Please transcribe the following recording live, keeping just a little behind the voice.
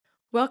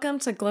Welcome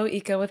to Glow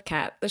Eco with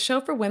Kat, the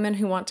show for women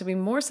who want to be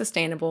more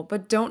sustainable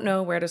but don't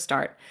know where to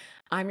start.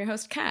 I'm your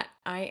host, Kat.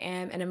 I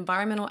am an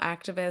environmental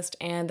activist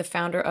and the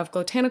founder of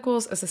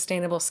Glotanicals, a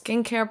sustainable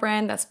skincare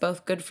brand that's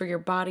both good for your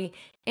body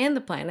and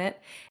the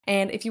planet.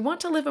 And if you want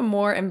to live a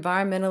more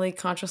environmentally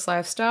conscious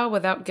lifestyle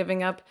without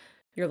giving up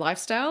your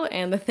lifestyle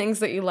and the things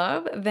that you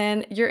love,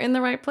 then you're in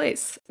the right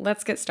place.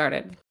 Let's get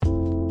started.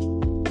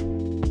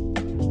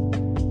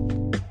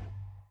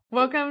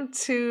 Welcome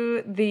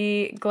to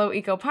the Glow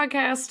Eco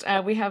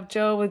podcast. We have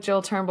Jill with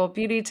Turnbull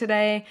Beauty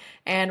today,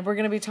 and we're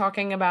going to be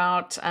talking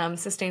about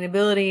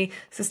sustainability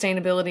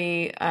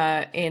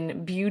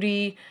in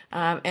beauty,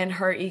 and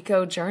her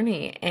eco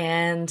journey,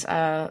 and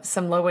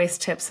some low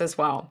waste tips as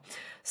well.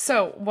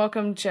 So,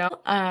 welcome,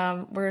 Jill.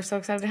 We're so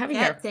excited to have you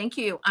here. Thank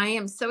you. I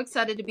am so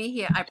excited to be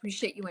here. I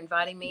appreciate you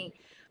inviting me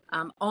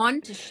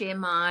on to share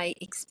my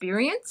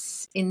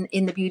experience in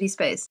the beauty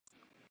space.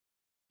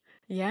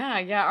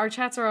 Yeah. Our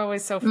chats are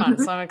always so fun.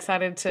 So I'm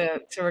excited to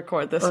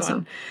record this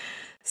one.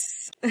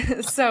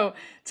 So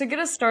to get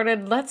us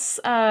started, let's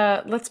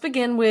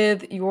begin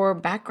with your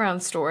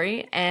background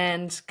story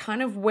and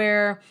kind of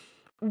where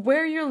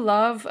your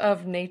love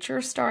of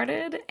nature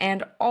started,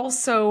 and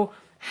also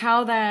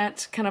how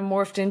that kind of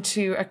morphed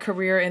into a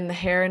career in the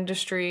hair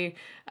industry,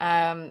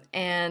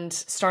 and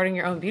starting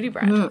your own beauty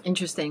brand.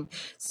 Interesting.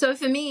 So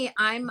for me,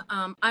 I'm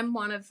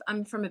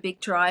from a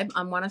big tribe.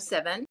 I'm one of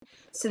 7.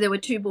 So there were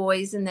 2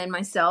 boys and then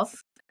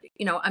myself.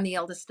 You know, I'm the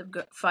eldest of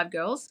 5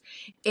 girls,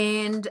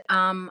 and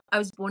I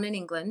was born in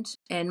England,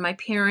 and my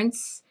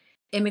parents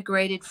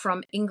immigrated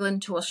from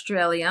England to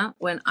Australia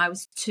when I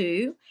was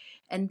 2.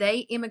 And they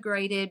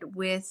immigrated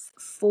with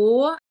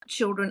 4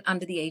 children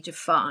under the age of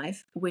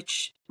 5,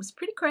 which was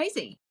pretty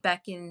crazy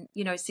back in,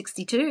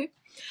 62.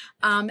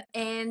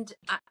 And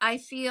I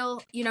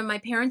feel, my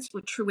parents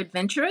were true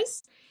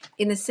adventurers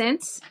in the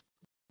sense,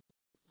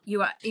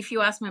 if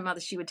you ask my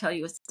mother, she would tell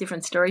you a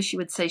different story. She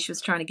would say she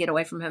was trying to get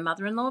away from her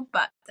mother-in-law,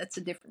 but that's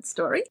a different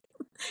story.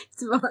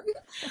 It's fun.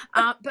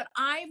 But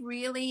I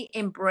really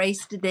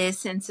embraced their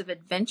sense of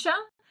adventure.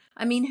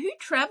 I mean, who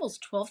travels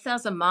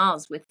 12,000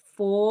 miles with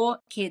 4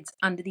 kids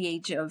under the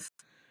age of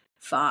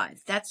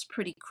 5? That's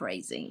pretty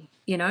crazy,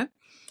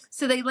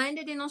 So they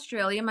landed in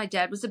Australia. My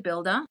dad was a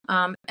builder,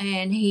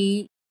 and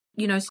he,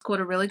 scored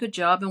a really good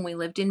job. And we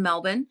lived in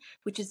Melbourne,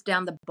 which is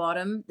down the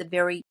bottom, the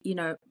very,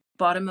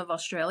 bottom of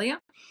Australia.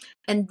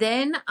 And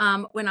then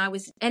and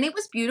it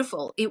was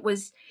beautiful.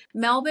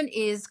 Melbourne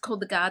is called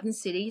the Garden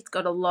City. It's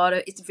got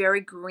it's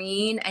very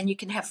green, and you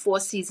can have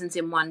 4 seasons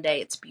in one day.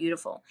 It's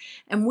beautiful.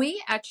 And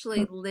we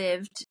actually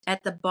lived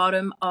at the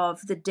bottom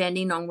of the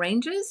Dandenong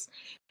Ranges.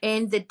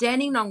 And the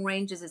Dandenong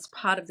Ranges is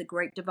part of the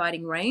Great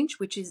Dividing Range,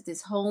 which is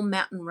this whole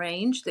mountain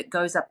range that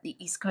goes up the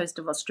east coast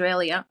of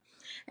Australia.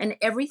 And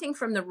everything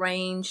from the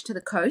range to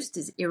the coast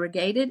is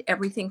irrigated.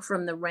 Everything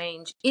from the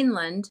range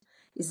inland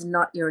is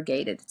not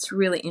irrigated. It's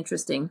really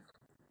interesting.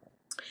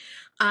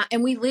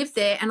 And we lived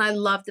there, and I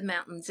loved the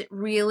mountains. It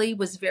really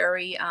was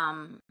very,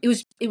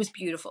 it was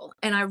beautiful.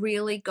 And I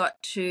really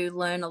got to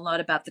learn a lot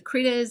about the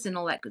critters and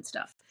all that good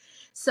stuff.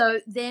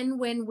 So then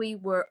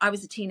I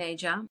was a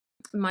teenager,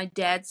 my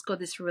dad's got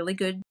this really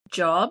good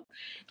job,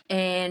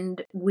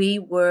 and we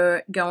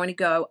were going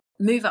to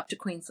move up to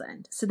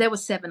Queensland. So there were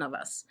 7 of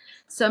us.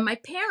 So my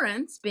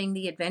parents, being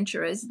the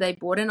adventurers, they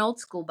bought an old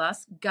school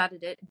bus,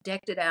 gutted it,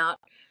 decked it out.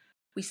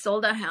 We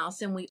sold our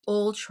house, and we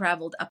all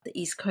traveled up the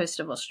east coast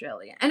of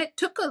Australia. And it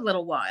took a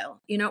little while.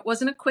 It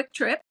wasn't a quick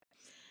trip.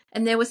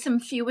 And there were some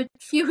few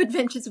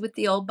adventures with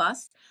the old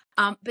bus.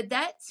 But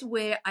that's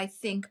where I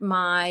think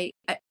my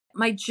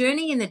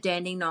journey in the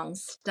Dandenong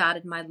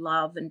started my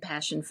love and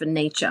passion for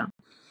nature.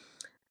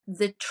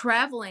 The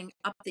traveling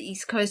up the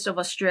east coast of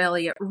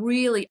Australia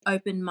really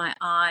opened my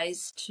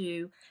eyes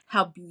to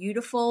how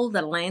beautiful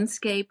the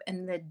landscape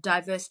and the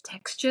diverse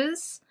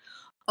textures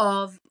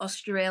of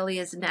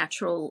Australia's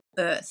natural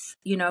earth.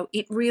 You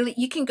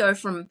can go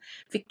from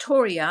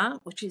Victoria,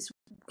 which is,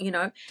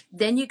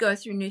 then you go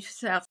through New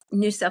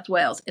South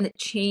Wales, and it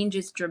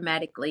changes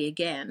dramatically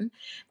again.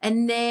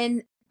 And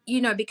then,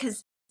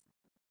 because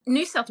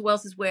New South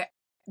Wales is where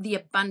the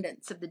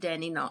abundance of the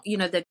Dandenong,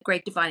 the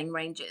Great Dividing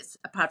Ranges,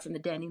 apart from the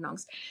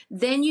Dandenongs.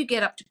 Then you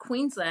get up to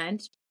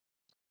Queensland,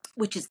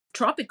 which is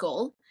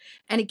tropical.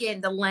 And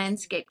again, the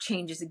landscape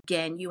changes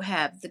again. You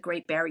have the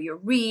Great Barrier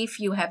Reef,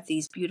 you have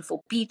these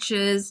beautiful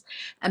beaches,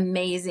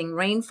 amazing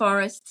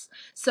rainforests.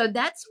 So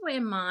that's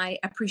where my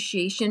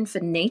appreciation for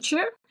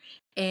nature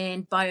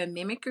and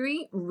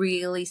biomimicry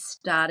really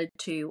started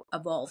to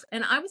evolve.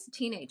 And I was a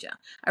teenager.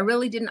 I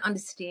really didn't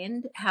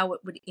understand how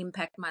it would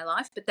impact my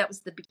life, but that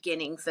was the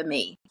beginning for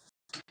me,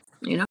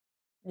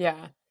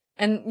 Yeah.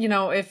 And,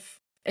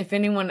 if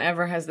anyone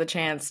ever has the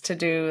chance to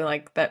do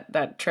like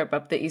that trip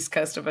up the east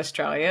coast of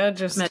Australia,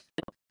 just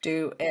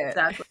do it.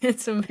 Exactly.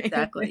 It's amazing.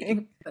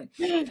 Exactly.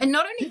 And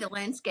not only the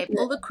landscape,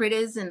 all the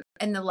critters and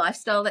the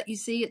lifestyle that you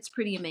see, it's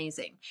pretty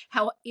amazing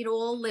how it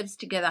all lives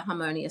together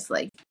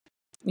harmoniously.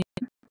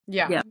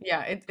 Yeah.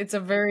 It's a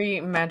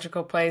very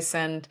magical place,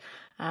 and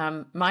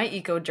my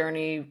eco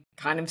journey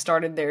kind of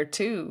started there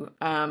too.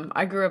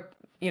 I grew up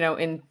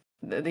in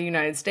the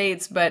United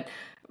States, but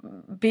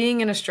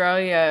being in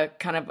Australia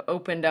kind of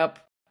opened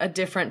up a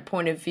different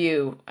point of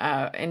view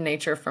in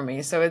nature for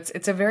me. So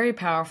it's a very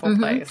powerful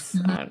place.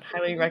 I'd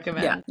highly Yeah,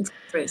 recommend. it's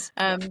great.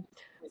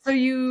 So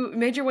you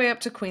made your way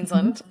up to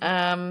Queensland,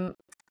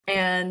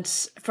 and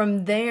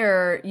from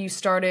there you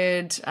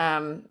started.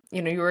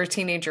 You were a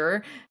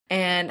teenager,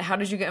 and how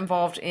did you get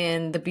involved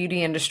in the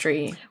beauty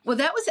industry? Well,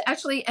 that was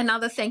actually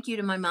another thank you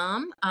to my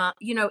mom.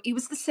 It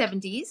was the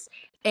 70s,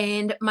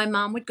 and my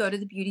mom would go to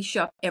the beauty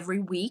shop every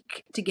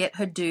week to get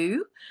her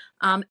due.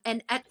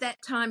 And at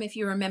that time, if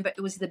you remember,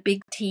 it was the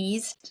big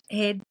teased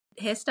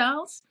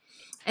hairstyles.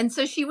 And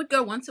so she would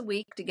go once a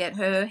week to get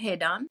her hair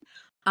done.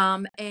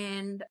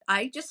 And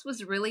I just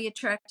was really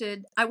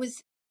attracted. I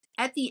was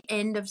at the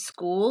end of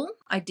school.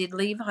 I did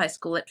leave high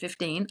school at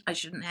 15. I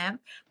shouldn't have.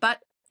 But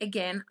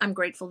again, I'm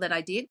grateful that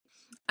I did.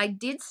 I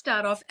did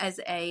start off as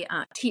a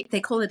tea,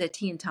 they call it a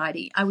tea and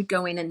tidy. I would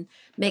go in and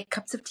make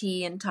cups of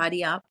tea and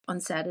tidy up on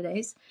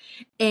Saturdays.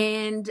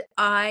 And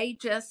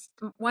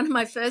one of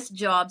my first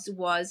jobs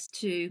was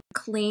to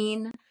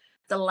clean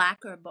the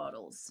lacquer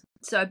bottles.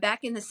 So back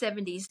in the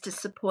 70s, to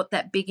support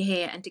that big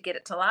hair and to get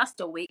it to last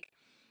a week,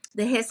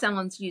 the hair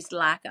salons used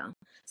lacquer.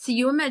 So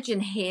you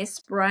imagine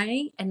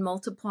hairspray and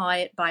multiply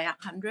it by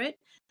 100.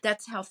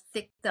 That's how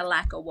thick the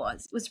lacquer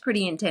was. It was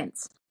pretty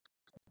intense.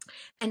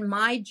 And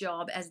my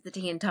job as the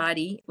tea and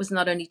tidy was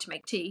not only to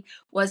make tea,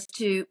 was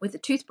to, with a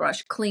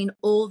toothbrush, clean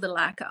all the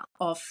lacquer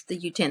off the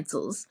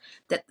utensils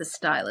that the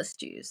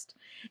stylist used.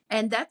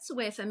 And that's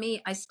where, for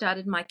me, I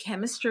started my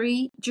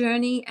chemistry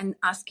journey and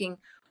asking,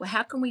 well,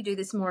 how can we do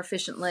this more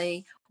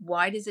efficiently?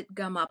 Why does it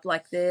gum up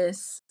like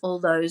this? All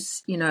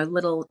those,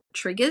 little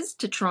triggers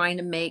to trying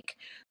to make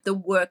the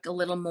work a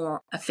little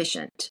more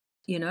efficient.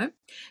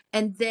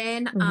 And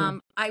then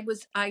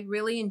I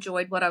really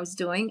enjoyed what I was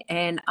doing,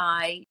 and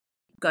I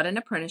got an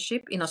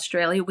apprenticeship in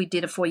Australia. We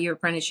did a 4-year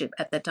apprenticeship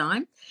at that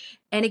time.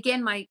 And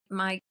again,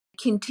 my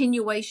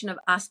continuation of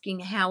asking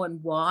how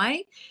and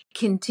why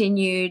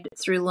continued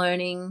through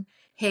learning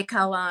hair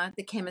color,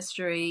 the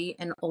chemistry,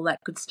 and all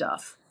that good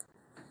stuff.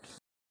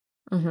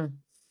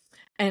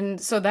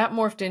 And so that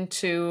morphed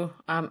into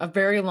a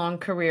very long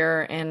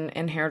career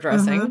in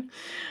hairdressing.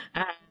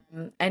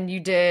 And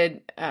you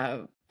did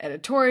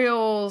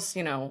editorials,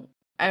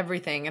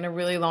 everything, in a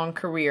really long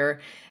career.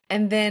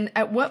 And then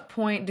at what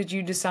point did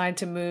you decide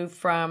to move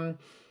from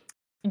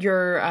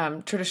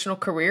your traditional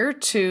career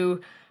to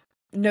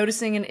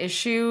noticing an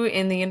issue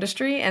in the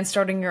industry and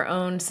starting your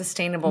own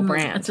sustainable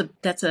brand?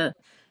 That's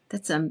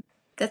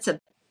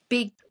a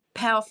big,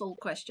 powerful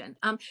question.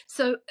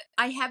 So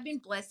I have been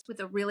blessed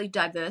with a really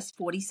diverse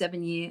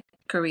 47-year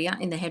career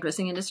in the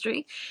hairdressing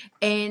industry.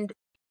 And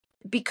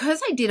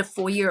because I did a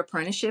 4-year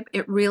apprenticeship,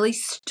 it really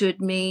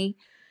stood me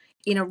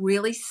in a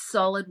really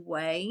solid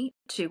way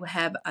to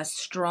have a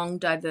strong,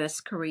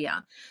 diverse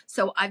career.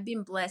 So I've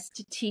been blessed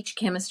to teach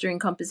chemistry and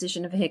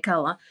composition of hair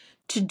color,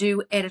 to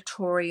do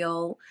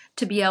editorial,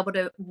 to be able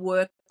to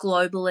work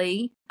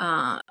globally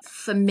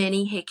for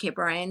many hair care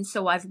brands.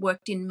 So I've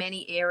worked in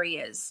many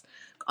areas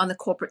on the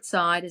corporate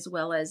side as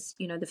well as,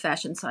 the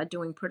fashion side,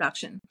 doing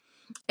production.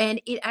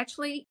 And it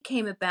actually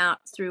came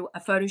about through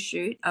a photo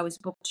shoot. I was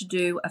booked to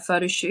do a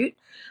photo shoot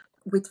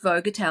with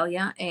Vogue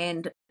Italia,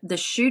 and the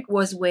shoot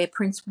was where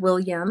Prince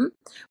William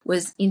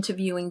was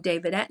interviewing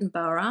David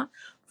Attenborough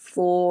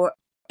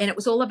and it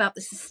was all about the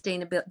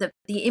sustainability,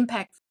 the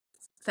impact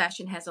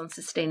fashion has on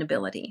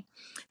sustainability,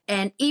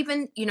 and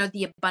even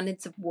the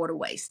abundance of water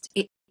waste.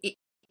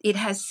 It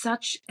has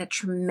such a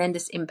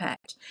tremendous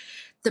impact.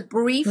 The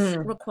brief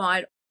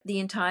required the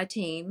entire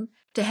team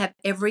to have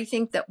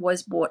everything that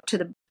was brought to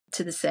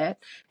the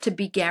set to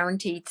be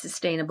guaranteed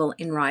sustainable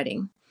in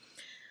writing.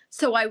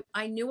 So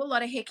I knew a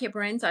lot of hair care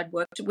brands. I'd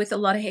worked with a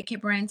lot of hair care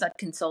brands. I'd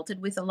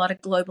consulted with a lot of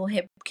global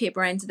hair care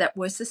brands that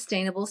were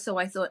sustainable. So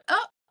I thought,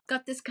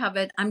 got this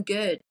covered. I'm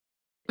good.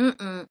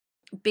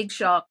 Big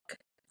shock.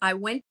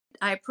 I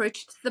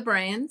approached the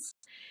brands,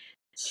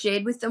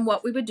 shared with them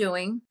what we were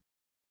doing.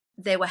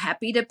 They were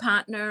happy to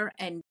partner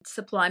and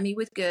supply me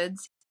with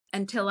goods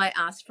until I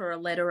asked for a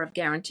letter of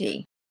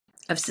guarantee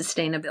of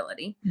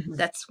sustainability.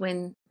 That's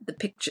when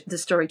the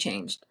story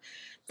changed.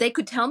 They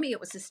could tell me it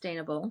was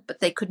sustainable, but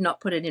they could not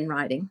put it in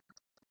writing.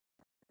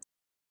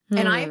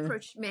 And I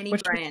approached many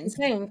brands.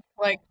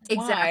 Like,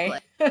 exactly.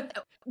 Why?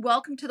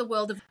 Welcome to the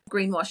world of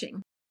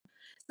greenwashing.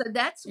 So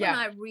that's when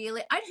I'd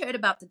heard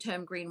about the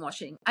term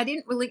greenwashing. I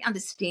didn't really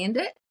understand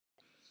it.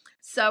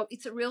 So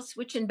it's a real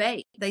switch and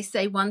bait. They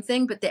say one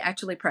thing, but they're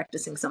actually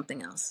practicing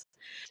something else.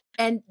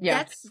 And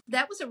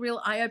that was a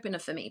real eye-opener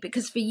for me,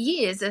 because for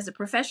years as a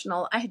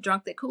professional, I had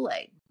drunk their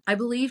Kool-Aid. I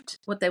believed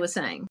what they were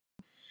saying.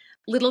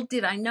 Little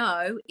did I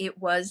know it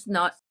was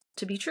not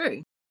to be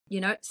true,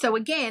 So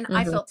again,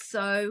 I felt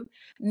so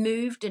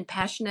moved and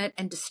passionate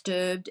and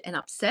disturbed and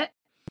upset.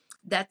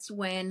 That's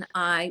when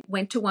I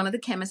went to one of the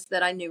chemists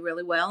that I knew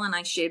really well, and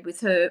I shared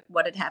with her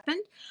what had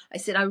happened. I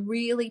said, I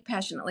really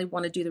passionately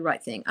want to do the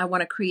right thing. I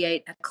want to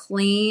create a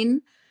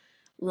clean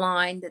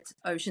line that's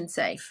ocean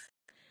safe.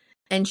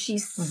 And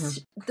Mm-hmm.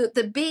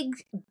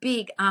 the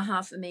big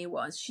aha for me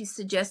was she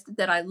suggested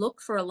that I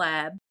look for a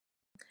lab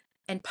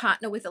and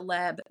partner with a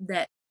lab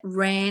that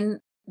ran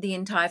the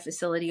entire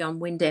facility on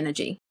wind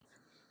energy.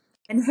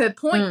 And her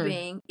point Mm.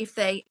 being, if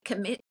they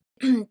commit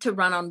to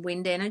run on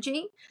wind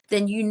energy,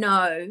 then you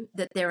know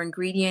that their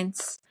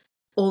ingredients,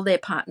 all their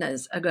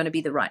partners are going to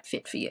be the right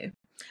fit for you.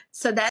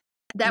 So that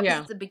was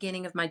Yeah. the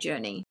beginning of my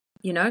journey,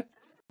 you know?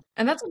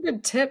 And that's a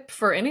good tip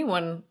for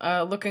anyone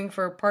looking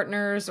for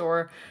partners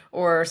or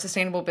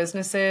sustainable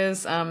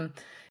businesses.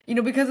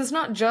 Because it's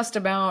not just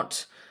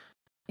about,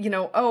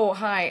 oh,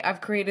 hi, I've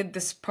created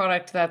this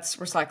product that's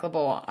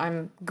recyclable.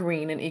 I'm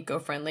green and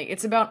eco-friendly.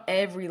 It's about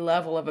every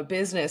level of a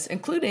business,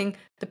 including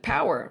the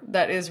power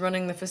that is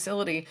running the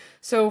facility.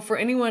 So for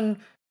anyone,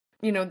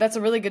 that's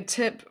a really good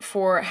tip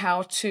for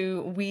how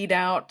to weed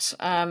out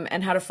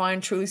and how to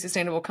find truly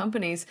sustainable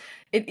companies.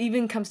 It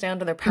even comes down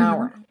to their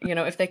power.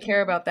 Mm-hmm. If they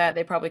care about that,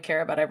 they probably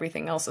care about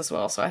everything else as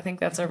well. So I think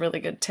that's a really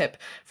good tip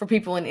for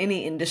people in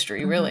any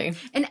industry, Mm-hmm. really.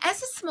 And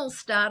as a small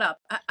startup,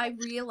 I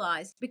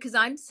realized, because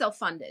I'm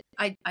self-funded,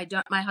 I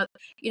don't,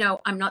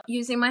 I'm not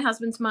using my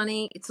husband's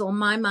money. It's all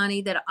my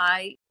money that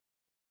I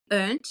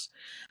earned,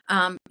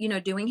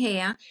 doing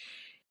hair.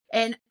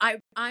 And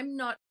I'm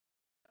not,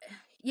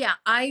 yeah,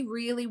 I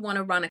really want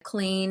to run a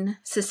clean,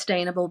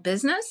 sustainable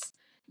business,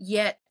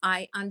 yet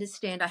I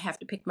understand I have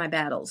to pick my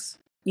battles.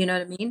 You know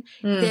what I mean?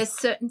 Mm, There's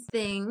certain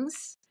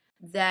things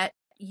that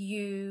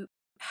you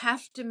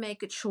have to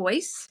make a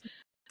choice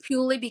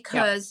purely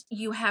yeah. because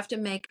you have to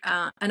make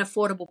an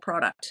affordable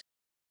product.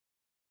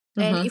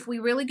 And Mm-hmm. if we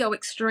really go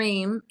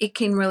extreme, it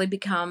can really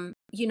become,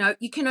 you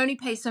can only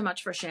pay so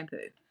much for a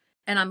shampoo.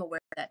 And I'm aware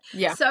of that.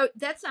 Yeah. So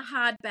that's a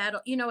hard battle.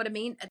 You know what I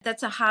mean?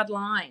 That's a hard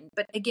line.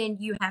 But again,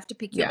 you have to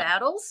pick your Yeah.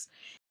 battles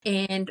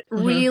and Mm-hmm.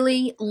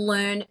 really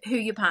learn who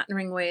you're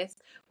partnering with,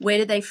 where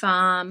do they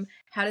farm,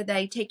 how do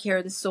they take care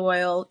of the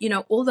soil,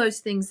 all those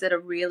things that are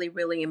really,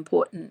 really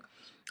important.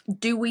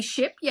 Do we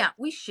ship? Yeah,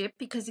 we ship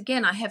because,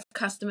 again, I have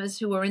customers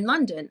who are in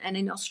London and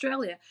in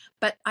Australia,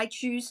 but I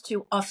choose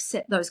to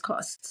offset those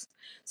costs.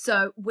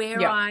 So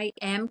where Yeah. I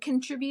am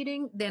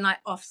contributing, then I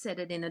offset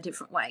it in a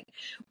different way.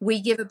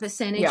 We give a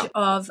percentage Yeah.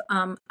 of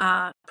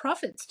our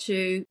profits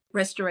to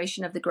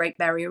restoration of the Great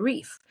Barrier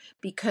Reef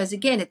because,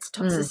 again, it's Mm.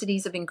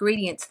 toxicities of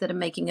ingredients that are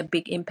making a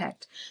big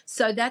impact.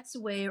 So that's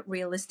where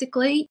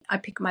realistically I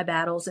pick my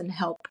battles and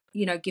help,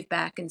 give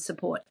back and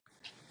support.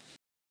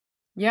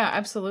 Yeah,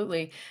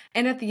 absolutely.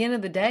 And at the end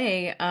of the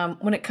day,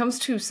 when it comes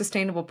to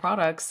sustainable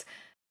products,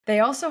 they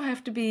also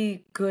have to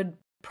be good So,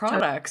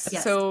 products.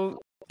 yes.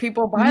 So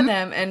people buy Mhm.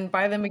 them and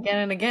buy them again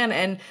and again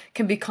and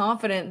can be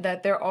confident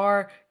that there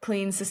are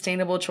clean,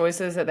 sustainable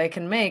choices that they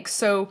can make.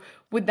 So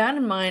with that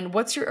in mind,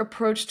 what's your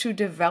approach to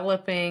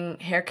developing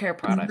hair care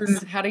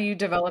products? Mhm. How do you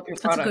develop your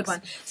That's a good products?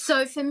 one.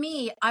 So for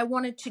me, I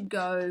wanted to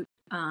go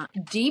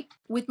deep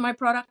with my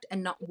product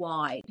and not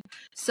wide.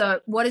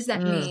 So what does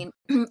that Mm,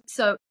 mean?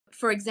 So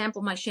for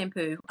example, my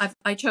shampoo,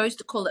 I chose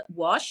to call it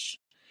Wash,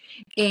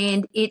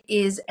 and it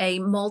is a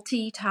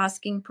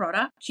multitasking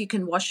product. You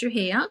can wash your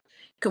hair,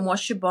 you can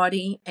wash your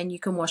body, and you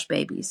can wash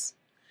babies.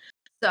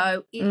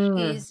 So it mm,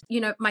 is,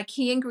 my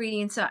key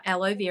ingredients are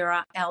aloe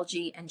vera,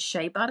 algae, and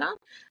shea butter.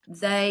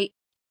 They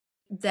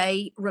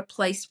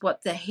replace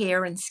what the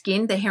hair and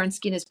skin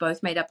is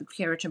both made up of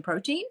keratin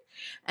protein,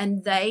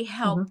 and they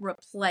help mhm,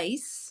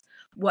 replace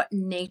what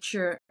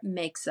nature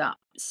makes up.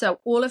 So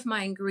all of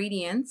my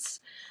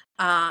ingredients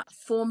are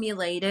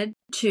formulated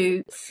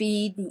to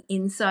feed the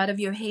inside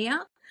of your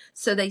hair.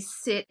 So they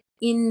sit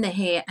in the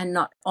hair and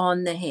not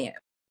on the hair.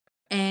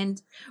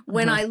 And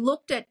when mhm, I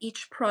looked at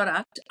each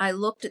product, I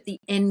looked at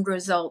the end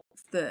result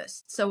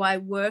first. So I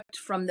worked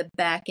from the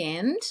back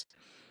end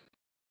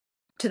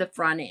to the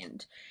front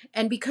end.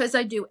 And because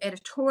I do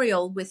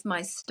editorial with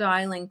my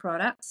styling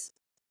products,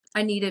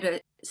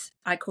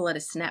 I call it a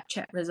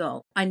Snapchat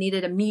result. I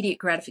needed immediate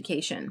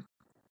gratification.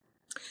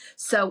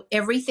 So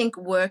everything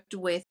worked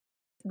with,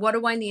 what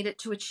do I need it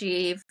to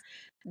achieve?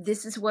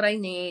 This is what I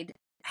need.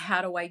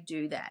 How do I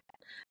do that?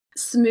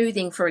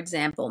 Smoothing, for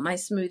example, my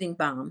smoothing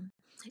balm.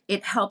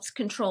 It helps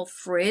control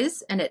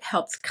frizz and it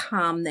helps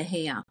calm the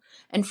hair.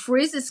 And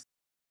frizz is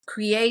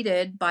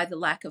created by the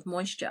lack of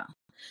moisture.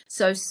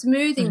 So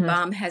smoothing mhm,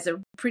 balm has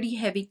a pretty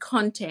heavy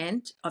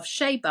content of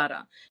shea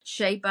butter.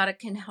 Shea butter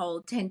can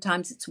hold 10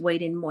 times its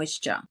weight in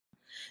moisture.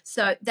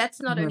 So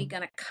that's not only mhm.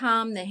 going to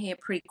calm the hair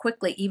pretty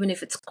quickly, even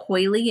if it's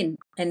coily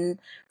and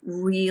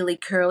really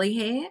curly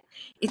hair,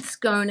 it's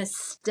going to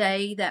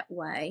stay that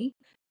way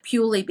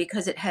purely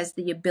because it has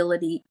the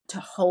ability to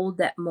hold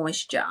that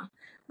moisture,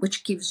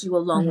 which gives you a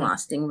long Mhm.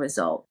 lasting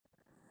result.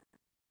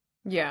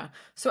 Yeah.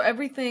 So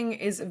everything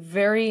is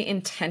very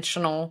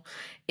intentional.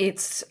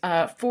 It's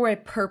for a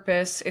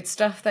purpose. It's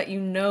stuff that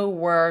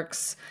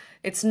works.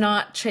 It's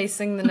not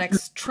chasing the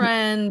next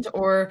trend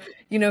or,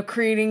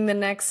 creating the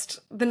next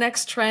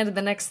trend,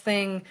 the next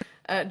thing.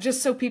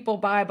 just so people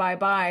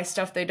buy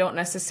stuff they don't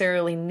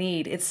necessarily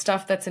need. It's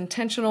stuff that's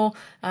intentional,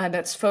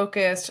 that's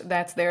focused,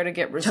 that's there to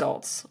get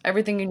results.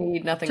 Everything you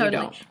need, nothing you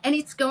Totally. don't. And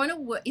it's going to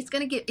work.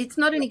 It's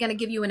not only going to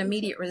give you an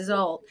immediate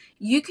result,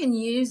 you can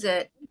use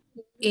it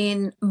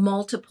in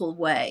multiple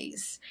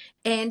ways.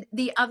 And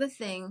the other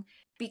thing,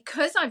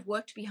 because I've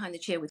worked behind the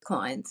chair with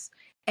clients,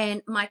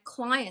 and my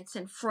clients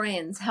and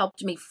friends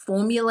helped me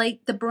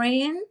formulate the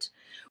brand,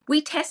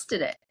 we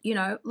tested it.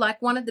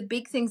 Like one of the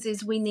big things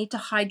is we need to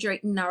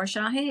hydrate and nourish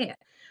our hair.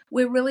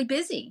 We're really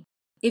busy.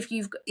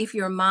 If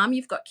you're a mom,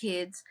 you've got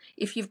kids,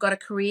 if you've got a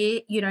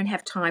career, you don't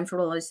have time for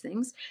all those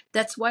things.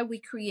 That's why we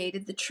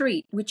created the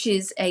treat, which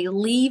is a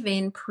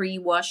leave-in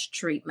pre-wash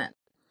treatment.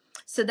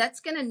 So that's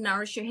going to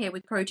nourish your hair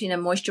with protein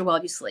and moisture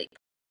while you sleep.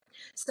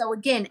 So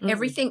again,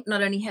 everything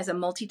not only has a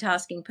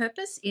multitasking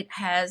purpose,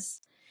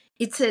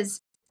 it's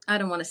as, I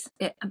don't want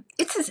to,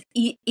 it's as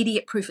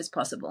idiot proof as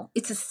possible.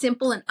 It's as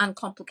simple and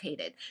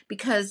uncomplicated,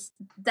 because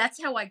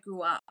that's how I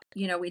grew up,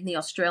 in the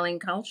Australian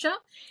culture.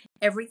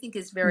 Everything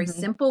is very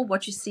simple.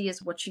 What you see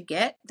is what you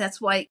get. That's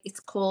why it's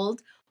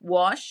called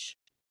wash,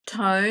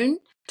 tone.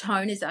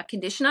 Tone is our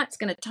conditioner. It's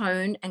going to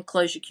tone and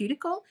close your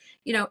cuticle.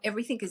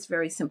 Everything is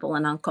very simple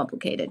and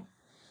uncomplicated.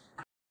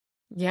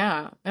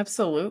 Yeah,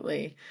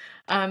 absolutely.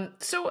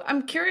 So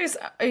I'm curious,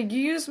 you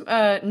use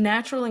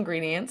natural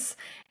ingredients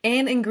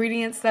and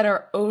ingredients that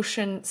are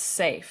ocean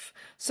safe.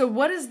 So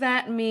what does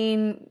that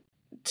mean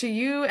to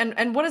you?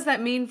 And what does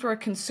that mean for a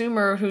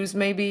consumer who's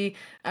maybe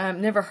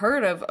never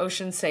heard of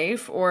ocean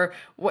safe, or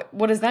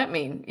what does that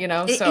mean?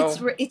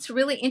 It's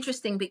really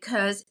interesting,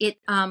 because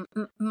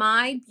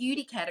my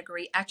beauty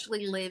category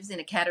actually lives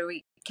in a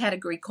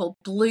category called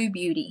Blue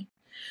Beauty,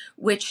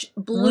 which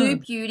Blue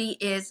Beauty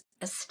is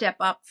a step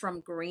up from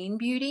Green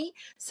Beauty.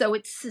 So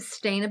it's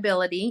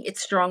sustainability.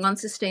 It's strong on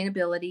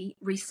sustainability,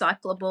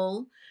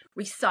 recyclable,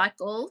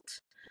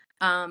 recycled.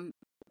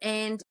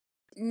 And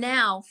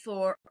now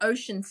for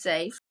Ocean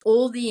Safe,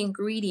 all the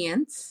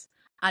ingredients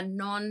are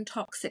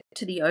non-toxic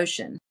to the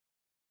ocean.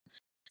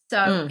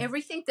 So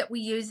everything that we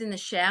use in the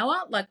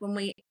shower, like when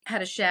we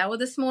had a shower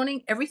this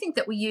morning, everything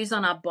that we use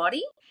on our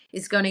body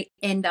is going to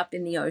end up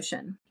in the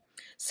ocean.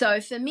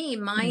 So for me,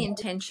 my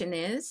intention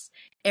is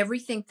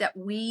everything that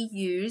we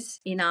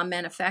use in our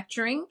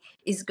manufacturing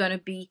is going to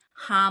be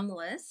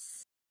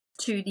harmless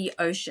to the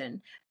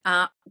ocean.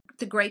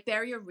 The Great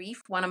Barrier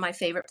Reef, one of my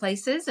favorite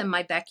places, in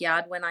my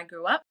backyard when I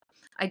grew up,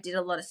 I did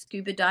a lot of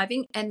scuba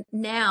diving, and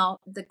now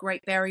the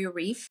Great Barrier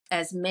Reef,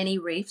 as many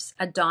reefs,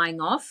 are dying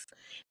off.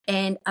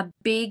 And a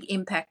big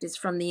impact is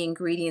from the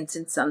ingredients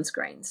in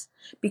sunscreens,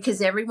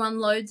 because everyone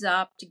loads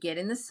up to get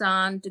in the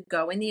sun, to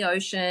go in the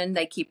ocean.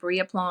 They keep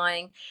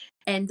reapplying,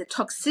 and the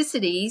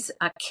toxicities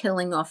are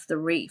killing off the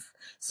reef.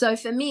 So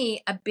for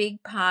me, a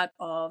big part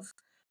of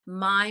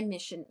my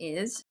mission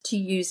is to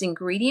use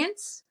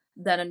ingredients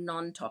that are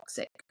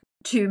non-toxic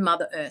to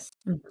Mother Earth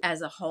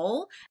as a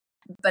whole,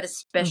 but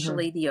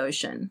especially the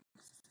ocean.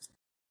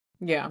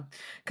 Yeah,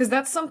 because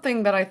that's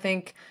something that I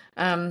think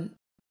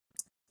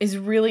is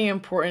really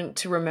important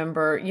to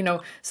remember.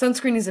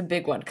 Sunscreen is a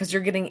big one because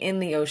you're getting in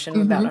the ocean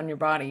with that on your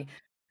body,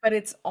 but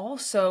it's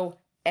also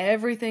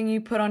everything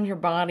you put on your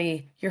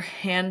body, your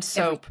hand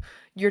soap,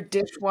 your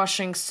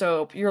dishwashing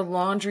soap, your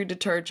laundry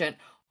detergent.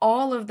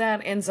 All of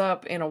that ends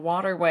up in a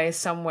waterway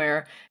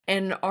somewhere,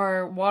 and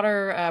our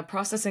water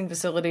processing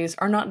facilities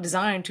are not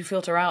designed to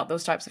filter out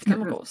those types of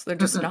chemicals. They're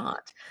just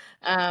not.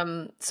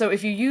 So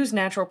if you use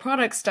natural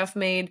products, stuff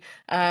made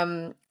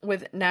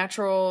with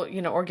natural,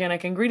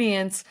 organic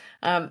ingredients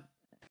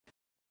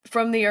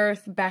from the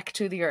earth back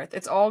to the earth,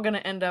 it's all going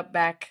to end up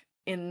back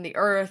in the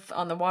earth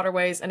on the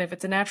waterways. And if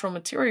it's a natural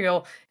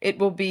material, it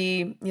will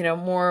be,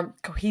 more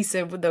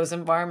cohesive with those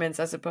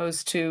environments, as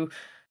opposed to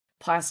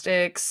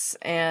plastics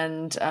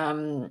and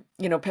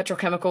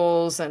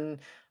petrochemicals and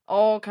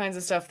all kinds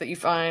of stuff that you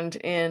find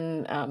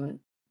in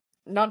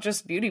not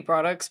just beauty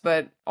products,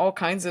 but all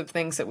kinds of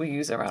things that we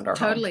use around our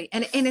home. Totally.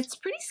 And it's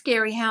pretty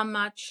scary how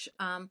much,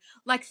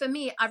 like for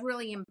me, I've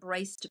really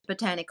embraced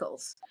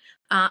botanicals.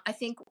 I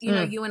think,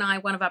 you and I,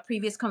 one of our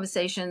previous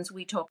conversations,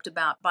 we talked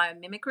about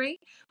biomimicry,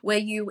 where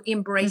you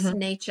embrace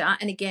nature.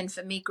 And again,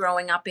 for me,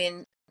 growing up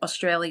in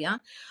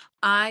Australia,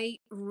 I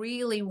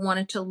really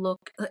wanted to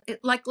look,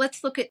 like,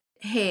 let's look at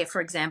hair,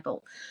 for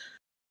example.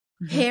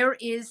 Hair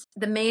is,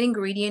 the main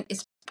ingredient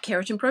is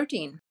keratin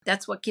protein.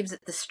 That's what gives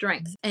it the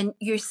strength. And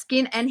your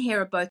skin and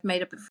hair are both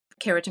made up of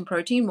keratin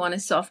protein. One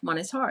is soft, one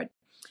is hard.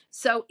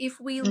 So if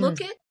we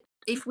look at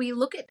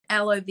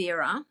aloe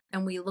vera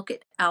and we look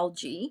at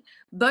algae,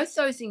 both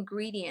those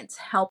ingredients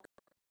help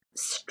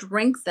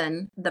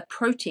strengthen the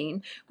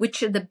protein,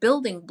 which are the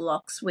building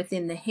blocks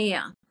within the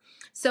hair.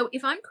 So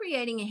if I'm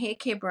creating a hair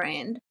care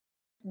brand,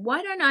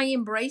 why don't I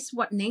embrace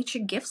what nature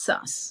gifts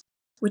us,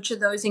 which are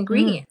those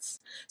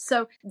ingredients?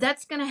 So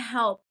that's going to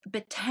help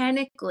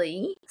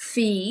botanically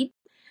feed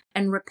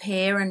and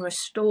repair and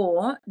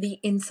restore the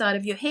inside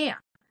of your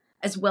hair,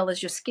 as well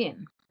as your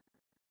skin,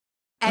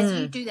 as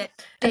you do that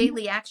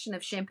daily action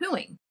of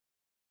shampooing.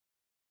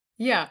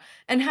 Yeah.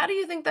 And how do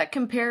you think that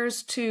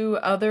compares to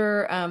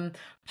other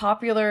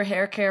popular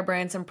hair care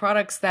brands and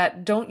products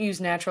that don't use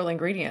natural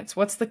ingredients?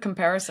 What's the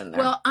comparison there?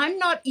 Well, I'm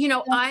not,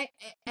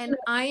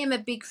 I am a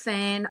big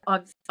fan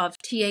of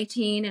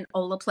T18 and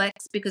Olaplex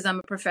because I'm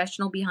a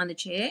professional behind the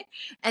chair,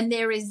 and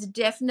there is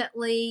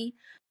definitely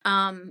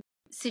um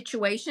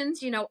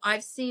situations,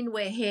 I've seen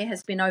where hair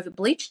has been over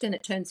bleached and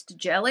it turns to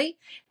jelly,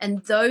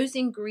 and those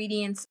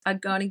ingredients are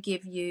going to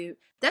give you,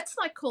 that's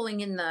like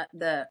calling in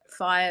the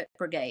fire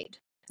brigade.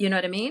 You know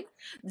what I mean?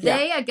 Yeah.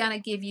 They are going to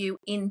give you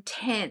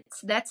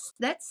intense.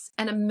 That's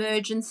an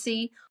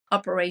emergency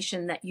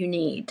operation that you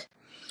need.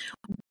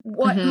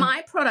 What Hmm.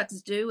 my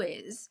products do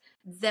is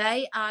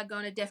they are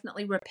going to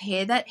definitely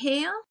repair that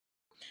hair.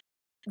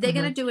 They're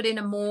going to Hmm. do it in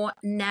a more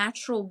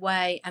natural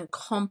way and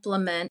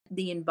complement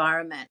the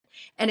environment.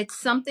 And it's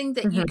something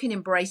that you Hmm. can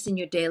embrace in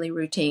your daily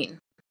routine.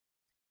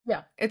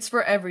 Yeah. It's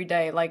for every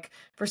day. Like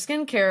for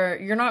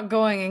skincare, you're not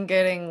going and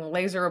getting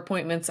laser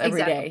appointments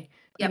every Exactly. day.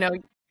 You Yep. know,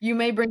 you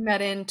may bring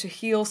that in to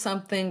heal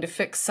something, to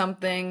fix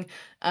something,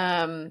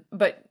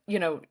 but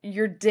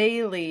your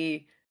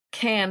daily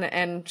can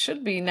and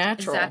should be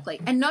natural.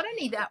 Exactly. And not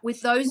only that,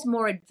 with those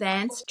more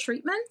advanced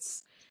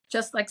treatments,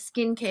 just like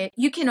skincare,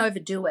 you can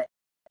overdo it.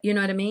 You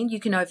know what I mean? You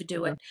can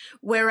overdo Mhm. it.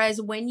 Whereas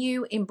when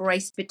you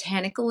embrace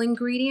botanical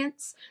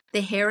ingredients,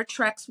 the hair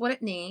attracts what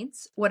it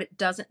needs. What it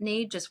doesn't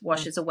need just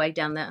washes away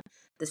down the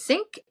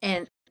sink,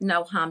 and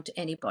no harm to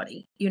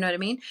anybody. You know what I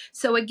mean?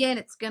 So again,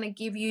 it's going to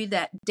give you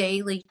that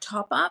daily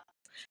top up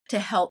to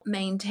help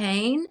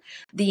maintain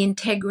the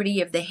integrity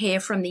of the hair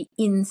from the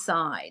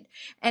inside.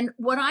 And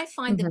what I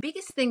find, the Mhm.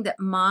 biggest thing that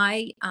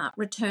my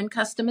return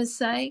customers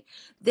say,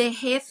 their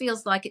hair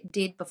feels like it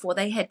did before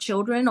they had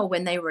children or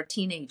when they were a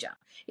teenager.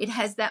 It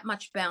has that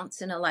much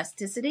bounce and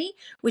elasticity,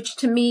 which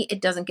to me, it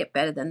doesn't get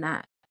better than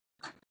that.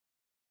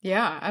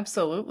 Yeah,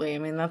 absolutely. I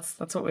mean, that's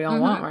what we all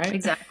want, right?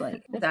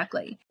 Exactly,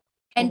 exactly.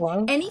 I And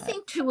love that.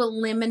 anything to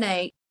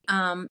eliminate,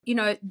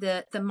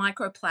 the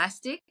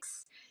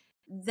microplastics,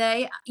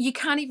 they, you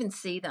can't even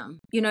see them.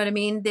 You know what I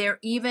mean? They're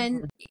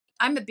even, Mhm.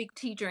 I'm a big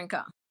tea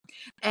drinker.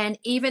 And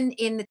even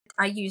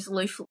I use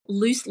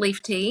loose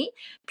leaf tea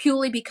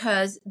purely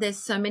because there's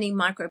so many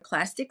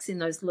microplastics in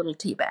those little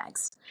tea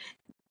bags.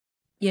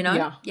 You know?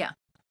 Yeah, Yeah.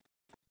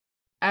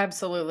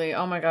 absolutely.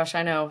 Oh my gosh,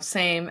 I know.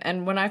 Same.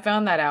 And when I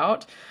found that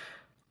out,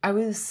 I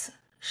was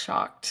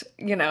shocked.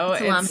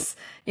 It's alarming.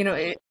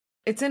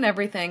 It's in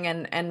everything,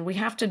 and we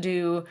have to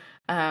do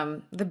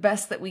the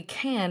best that we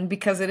can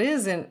because it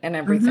is in Hmm.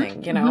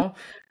 everything, you Hmm. know.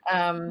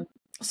 Um,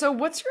 so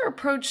what's your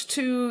approach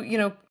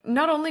to,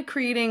 not only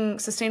creating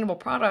sustainable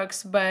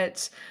products,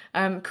 but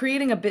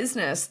creating a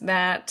business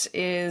that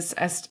is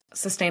as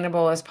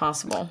sustainable as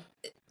possible?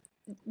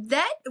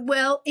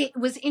 Well, it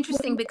was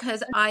interesting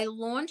because I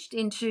launched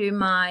into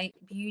my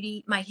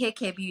hair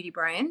care beauty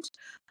brand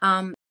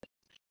um,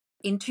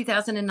 in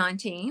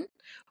 2019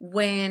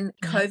 when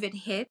Mhm. COVID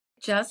hit,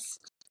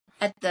 just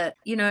at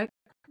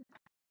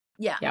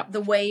Yeah.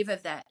 the wave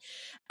of that.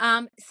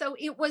 So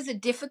it was a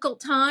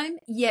difficult time,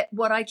 yet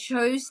what I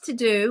chose to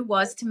do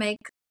was to make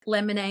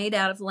lemonade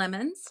out of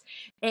lemons.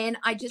 And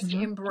I just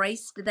Hmm.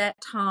 embraced that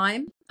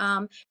time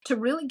to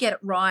really get it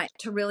right,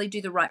 to really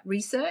do the right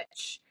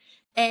research.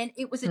 And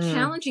it was a Mm.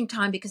 challenging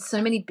time because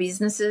so many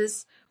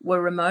businesses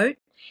were remote,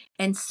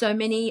 and so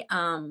many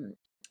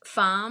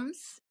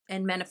farms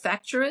and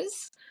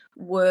manufacturers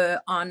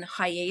were on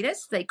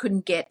hiatus. They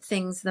couldn't get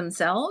things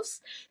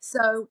themselves.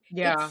 So it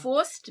Yeah.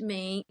 forced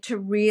me to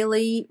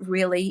really,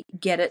 really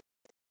get it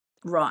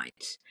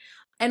right.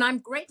 And I'm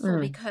grateful Mm.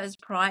 because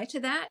prior to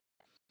that,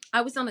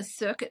 I was on a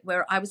circuit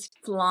where I was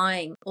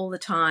flying all the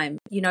time,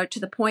 to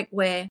the point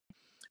where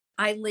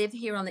I live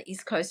here on the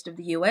east coast of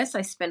the US.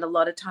 I spend a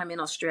lot of time in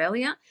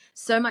Australia,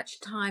 so much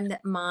time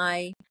that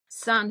my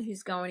son,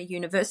 who's going to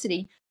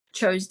university,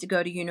 chose to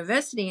go to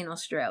university in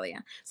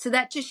Australia. So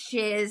that just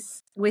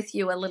shares with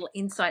you a little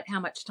insight how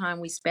much time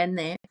we spend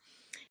there.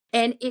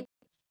 And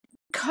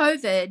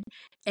COVID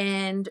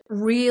and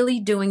really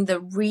doing the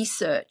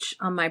research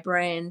on my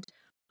brand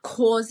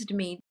caused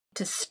me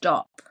to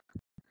stop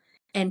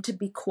and to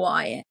be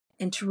quiet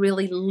and to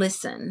really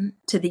listen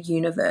to the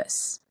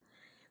universe,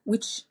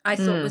 which I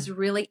thought Mm. was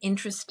really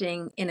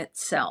interesting in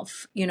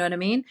itself. You know what I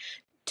mean?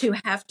 To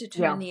have to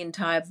turn Yeah. the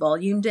entire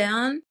volume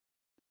down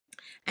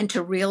and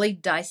to really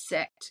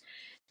dissect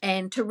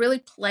and to really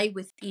play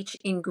with each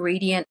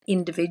ingredient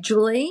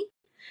individually,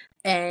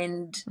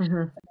 and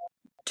Hmm.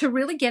 to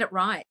really get it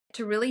right,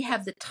 to really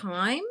have the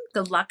time,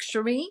 the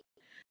luxury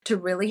to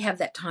really have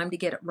that time to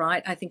get it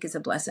right, I think is a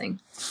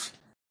blessing.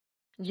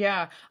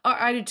 Yeah,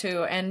 I do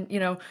too. And,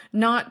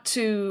 not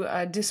to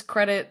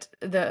discredit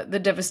the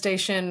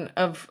devastation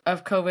of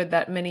COVID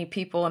that many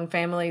people and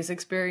families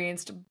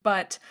experienced,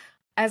 but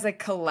as a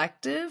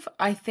collective,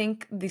 I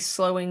think the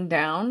slowing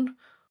down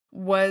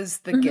was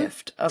the Hmm.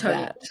 gift of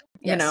Totally. that.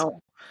 You Yes.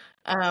 know,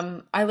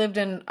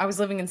 I was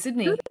living in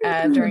Sydney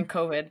Mm. during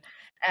COVID,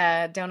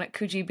 down at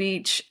Coogee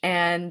Beach,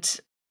 and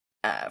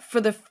for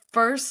the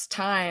first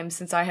time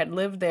since I had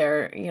lived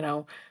there,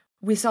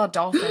 we saw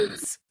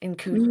dolphins in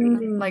Coogee.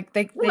 Mm. Like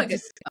they Oh they my god.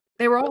 just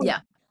They were all Yeah.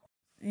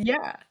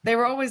 Yeah, they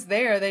were always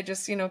there. They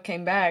just,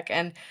 came back,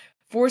 and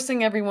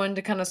forcing everyone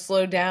to kind of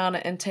slow down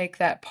and take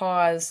that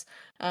pause,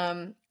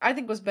 I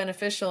think was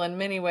beneficial in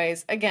many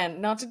ways. Again,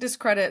 not to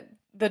discredit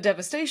the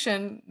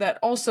devastation that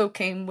also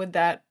came with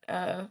that,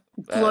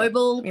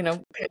 Global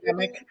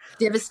pandemic.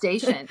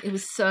 devastation.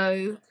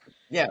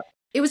 Yeah,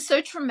 It was so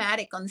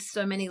traumatic on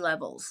so many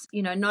levels.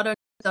 Not only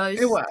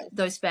it was.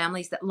 those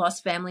families that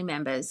lost family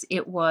members.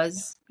 It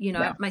was,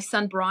 Yeah, my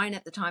son Brian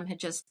at the time had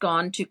just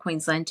gone to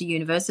Queensland to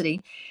university,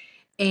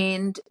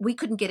 and we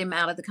couldn't get him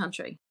out of the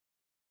country.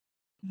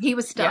 He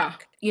was yeah,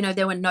 stuck.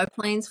 There were no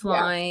planes yeah,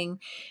 flying.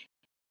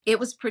 It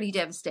was pretty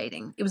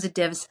devastating. It was a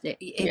devastating.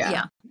 yeah.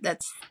 Yeah,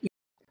 that's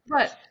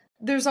But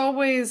there's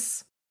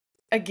always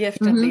a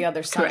gift at hmm the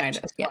other side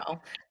correct. as Yeah.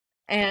 well.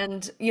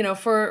 And,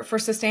 for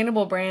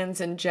sustainable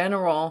brands in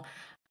general,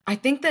 I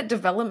think that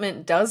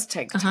development does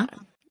take Uh-huh.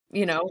 time,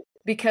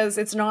 because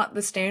it's not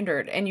the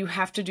standard and you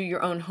have to do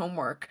your own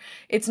homework.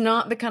 It's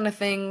not the kind of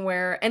thing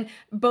where, and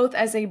both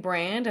as a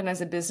brand and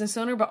as a business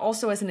owner, but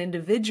also as an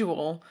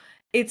individual,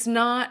 it's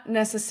not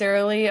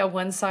necessarily a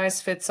one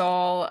size fits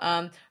all.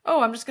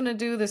 Oh, I'm just going to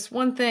do this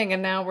one thing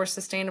and now we're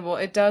sustainable.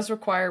 It does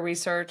require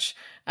research.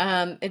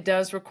 It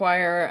does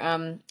require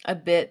a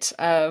bit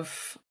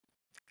of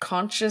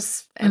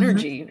conscious hmm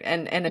energy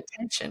and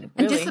attention,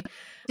 And really. Um,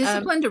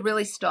 discipline to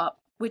really stop,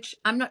 which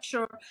I'm not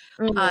sure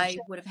mm, I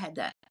would have had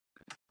that.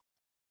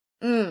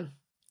 mm,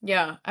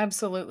 yeah,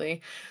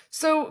 absolutely.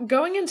 So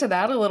going into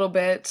that a little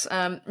bit,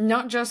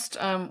 not just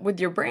with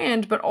your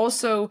brand, but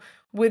also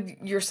with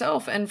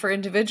yourself and for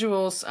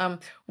individuals,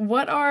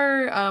 what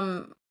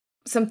are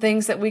some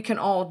things that we can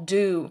all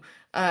do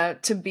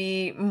to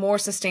be more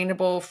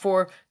sustainable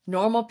for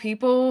normal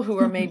people who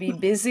are maybe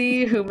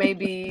busy, who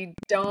maybe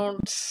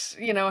don't,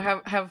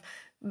 have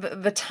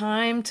the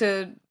time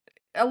to.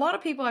 A lot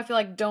of people I feel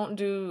like don't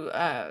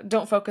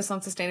focus on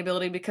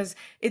sustainability because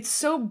it's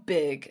so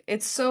big.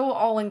 It's so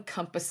all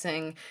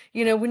encompassing.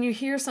 When you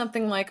hear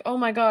something like, "Oh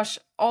my gosh,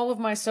 all of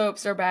my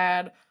soaps are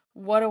bad.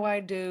 What do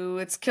I do?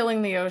 It's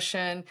killing the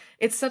ocean."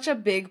 It's such a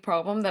big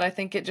problem that I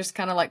think it just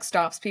kind of like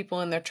stops people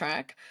in their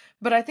track.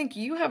 But I think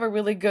you have a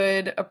really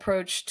good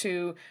approach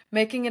to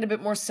making it a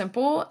bit more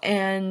simple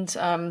and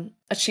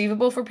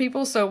achievable for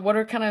people. So, what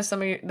are kind of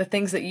some of the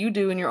things that you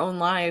do in your own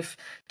life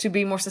to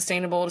be more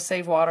sustainable, to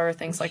save water,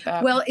 things like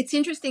that? Well, it's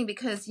interesting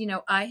because,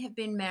 I have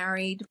been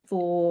married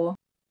for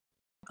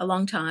a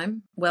long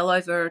time, well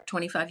over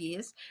 25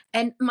 years.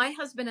 And my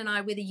husband and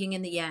I, we're the yin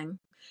and the yang.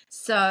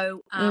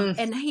 So, Mm,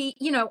 and he,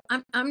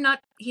 I'm not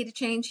here to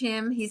change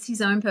him. He's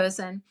his own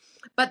person.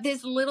 But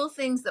there's little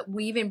things that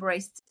we've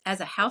embraced as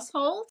a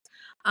household.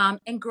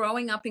 And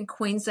growing up in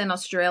Queensland,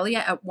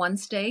 Australia, at one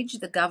stage,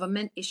 the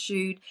government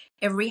issued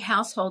every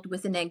household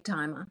with an egg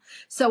timer.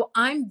 So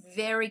I'm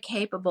very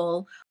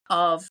capable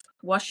of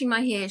washing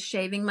my hair,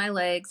 shaving my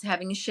legs,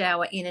 having a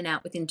shower in and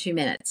out within 2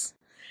 minutes,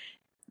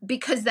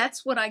 because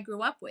that's what I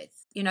grew up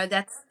with.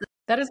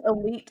 that is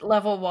elite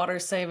level water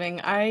saving.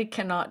 I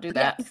cannot do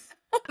Yeah. that.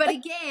 But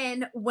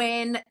again,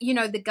 when,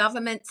 the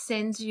government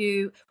sends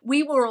you,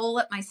 we were all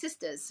at my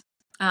sister's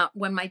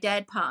when my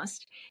dad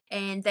passed,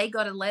 and they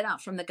got a letter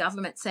from the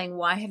government saying,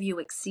 "Why have you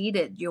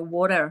exceeded your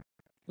water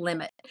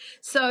limit?"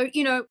 So,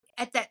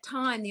 at that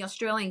time, the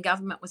Australian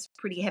government was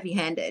pretty heavy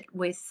handed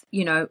with,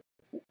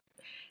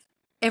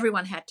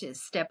 everyone had to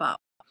step up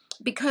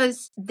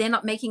because they're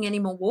not making any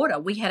more water.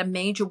 We had a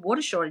major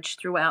water shortage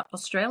throughout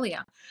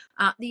Australia.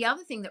 The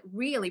other thing that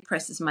really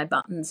presses my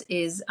buttons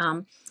is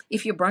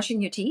if you're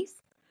brushing your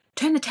teeth,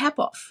 turn the tap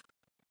off.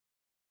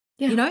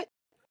 Yeah. You know,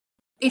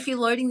 if you're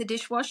loading the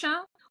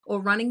dishwasher or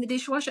running the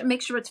dishwasher,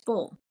 make sure it's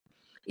full.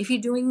 If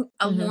you're doing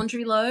a Hmm.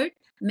 laundry load,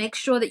 make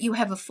sure that you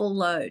have a full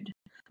load.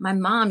 My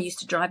mom used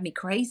to drive me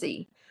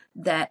crazy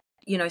that,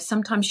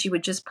 sometimes she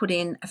would just put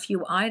in a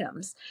few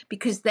items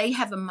because they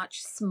have a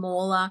much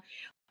smaller.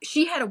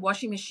 She had a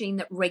washing machine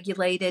that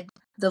regulated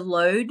the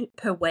load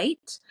per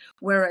weight,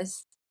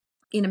 whereas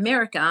in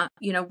America,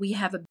 we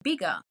have a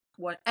bigger,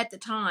 what at the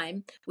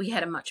time, we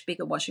had a much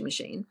bigger washing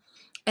machine,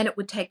 and it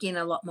would take in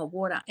a lot more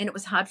water. And it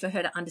was hard for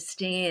her to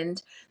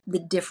understand the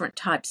different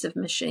types of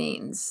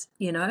machines.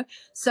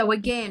 So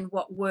again,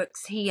 what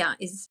works here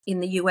is in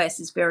the US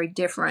is very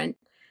different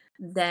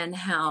than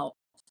how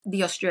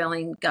the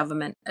Australian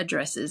government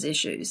addresses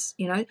issues.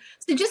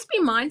 So just be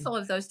mindful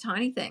of those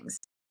tiny things.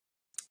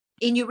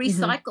 In your Hmm.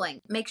 recycling,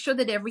 make sure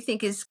that everything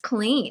is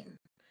clean,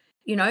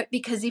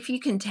 because if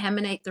you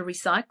contaminate the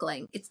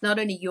recycling, it's not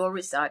only your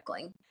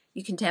recycling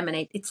you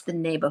contaminate, it's the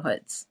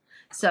neighborhoods.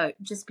 So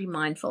just be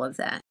mindful of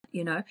that.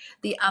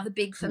 The other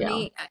big for Yeah.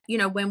 me,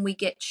 when we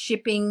get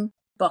shipping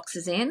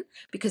boxes in,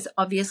 because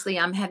obviously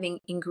I'm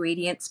having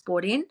ingredients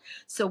brought in.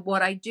 So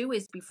what I do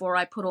is before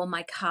I put all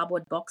my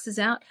cardboard boxes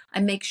out, I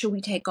make sure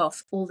we take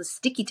off all the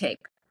sticky tape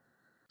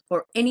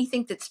or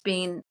anything that's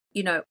been,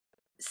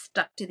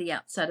 stuck to the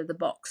outside of the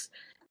box.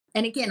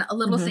 And again, a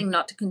little Hmm. thing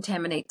not to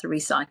contaminate the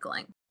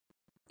recycling.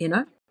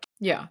 Yeah.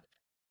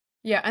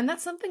 Yeah. And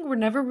that's something we're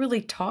never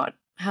really taught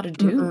how to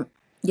do, Mm-mm.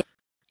 Yeah.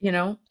 you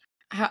know,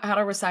 how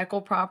to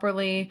recycle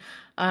properly.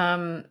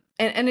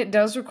 And it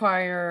does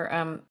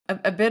require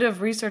a bit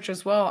of research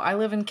as well. I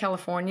live in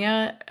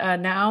California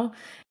now,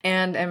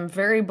 and am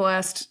very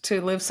blessed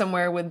to live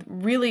somewhere with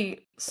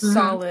really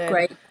solid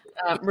Great.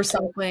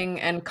 recycling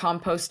and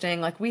composting.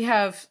 Like we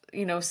have,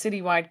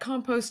 citywide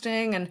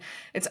composting, and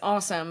it's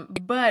awesome.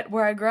 But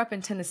where I grew up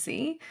in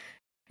Tennessee,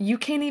 you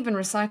can't even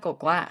recycle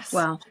glass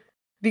Wow.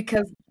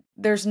 because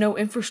there's no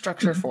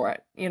infrastructure for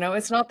it.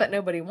 It's not that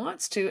nobody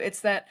wants to,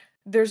 it's that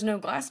there's no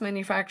glass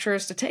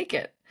manufacturers to take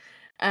it.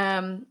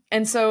 And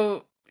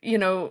so,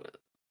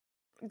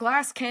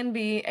 glass can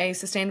be a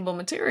sustainable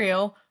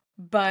material,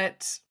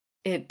 but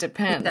it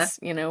depends,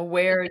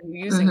 where you're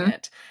using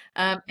it.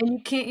 And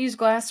you can't use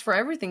glass for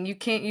everything. You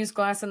can't use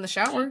glass in the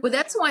shower. Well,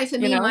 that's why for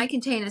me, my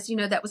containers,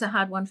 that was a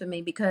hard one for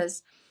me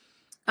because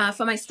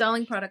for my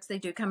styling products, they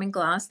do come in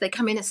glass. They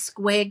come in a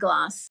square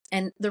glass.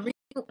 And the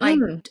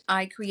reason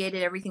I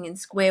created everything in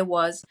square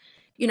was,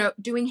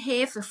 doing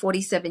hair for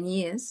 47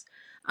 years.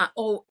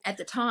 Or at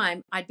the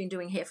time, I'd been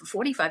doing hair for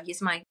 45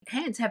 years. My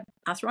hands have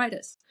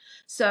arthritis.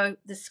 So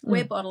the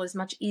square bottle is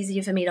much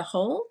easier for me to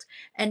hold.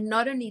 And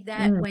not only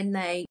that, when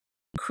they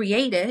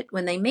create it,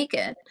 when they make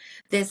it,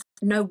 there's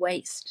no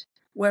waste.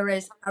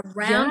 Whereas a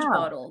round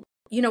bottle,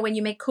 when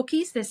you make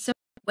cookies, there's so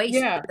much waste.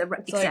 Yeah,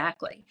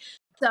 exactly.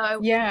 So,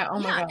 yeah, oh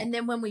my God. And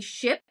then when we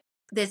ship,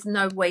 there's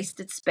no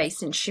wasted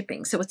space in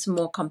shipping. So it's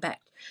more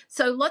compact.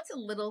 So lots of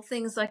little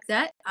things like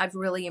that I've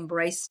really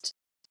embraced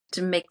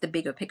to make the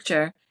bigger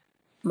picture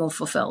more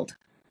fulfilled.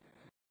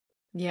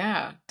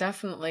 Yeah,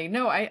 definitely.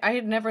 No, I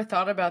had never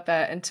thought about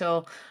that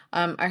until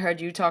I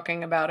heard you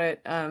talking about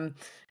it.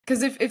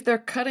 Because if they're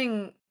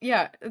cutting,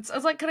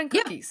 it's like cutting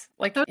cookies.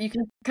 Like you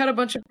can cut a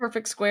bunch of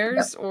perfect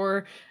squares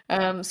or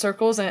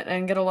circles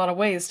and get a lot of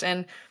waste.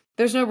 And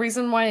there's no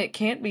reason why it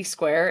can't be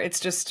square. It's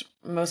just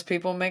most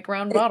people make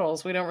round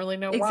bottles. We don't really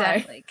know why.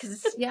 Exactly.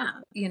 Because,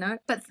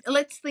 but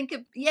let's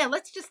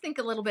just think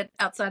a little bit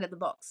outside of the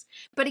box.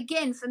 But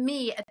again, for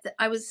me,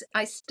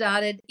 I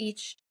started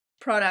each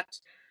product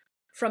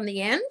from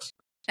the end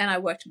and I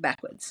worked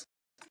backwards,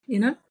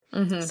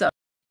 So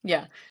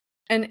yeah.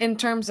 And in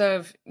terms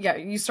of,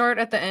 you start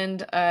at the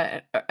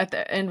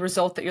end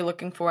result that you're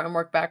looking for and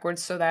work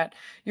backwards so that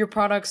your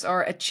products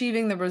are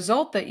achieving the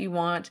result that you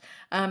want.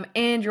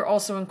 And you're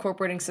also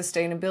incorporating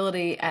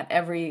sustainability at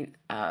every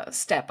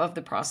step of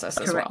the process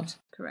as well.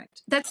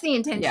 Correct. That's the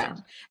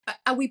intention.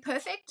 Are we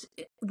perfect?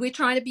 We're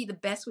trying to be the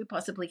best we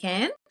possibly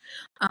can.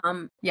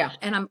 And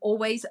I'm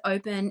always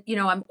open,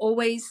 I'm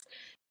always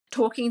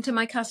talking to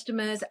my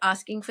customers,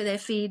 asking for their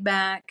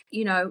feedback,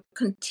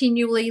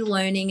 continually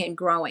learning and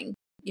growing.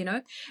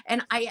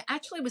 And I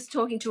actually was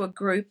talking to a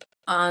group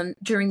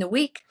during the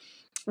week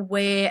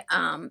where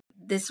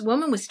this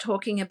woman was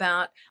talking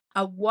about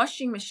a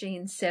washing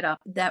machine setup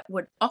that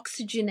would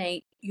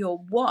oxygenate your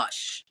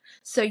wash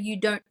so you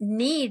don't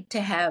need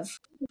to have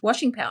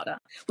washing powder,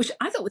 which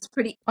I thought was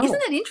pretty,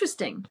 isn't that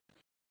interesting?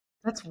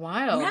 That's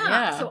wild.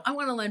 Yeah. So I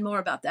want to learn more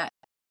about that.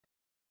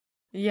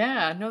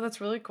 Yeah, no,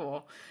 that's really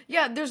cool.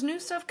 Yeah, there's new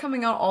stuff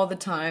coming out all the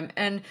time.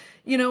 And,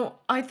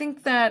 I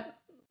think that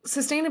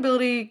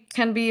sustainability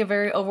can be a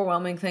very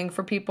overwhelming thing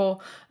for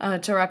people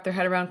to wrap their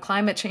head around.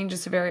 Climate change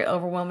is a very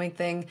overwhelming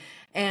thing.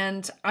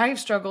 And I've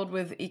struggled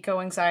with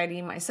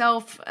eco-anxiety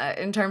myself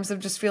in terms of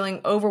just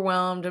feeling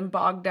overwhelmed and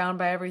bogged down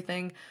by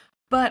everything.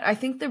 But I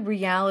think the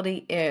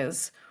reality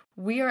is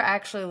we are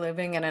actually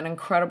living in an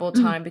incredible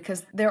time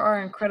because there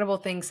are incredible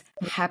things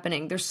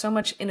happening. There's so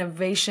much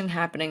innovation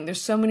happening.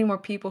 There's so many more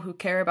people who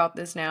care about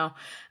this now.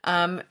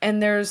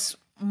 And there's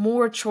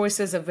more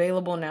choices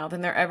available now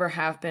than there ever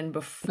have been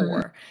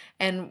before.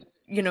 And,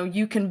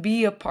 you can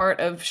be a part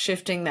of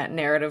shifting that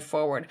narrative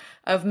forward,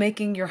 of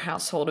making your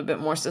household a bit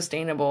more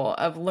sustainable,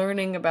 of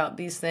learning about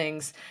these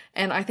things.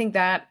 And I think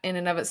that in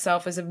and of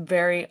itself is a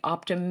very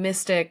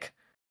optimistic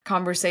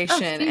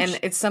conversation. And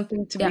it's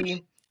something to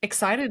be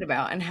excited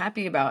about and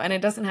happy about. And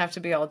it doesn't have to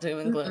be all doom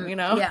and gloom,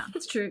 Yeah,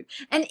 it's true.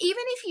 And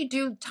even if you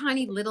do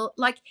tiny little,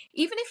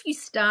 even if you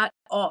start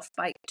off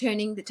by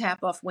turning the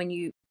tap off when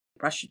you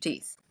brush your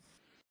teeth,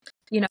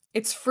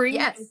 it's free.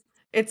 Yes.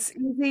 It's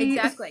easy.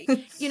 Exactly.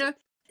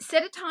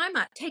 Set a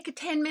timer, take a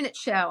 10-minute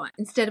shower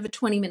instead of a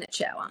 20-minute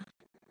shower.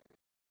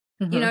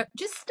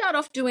 Just start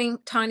off doing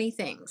tiny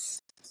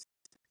things.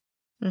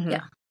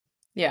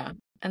 Yeah.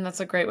 And that's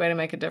a great way to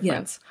make a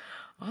difference.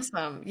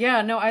 Awesome.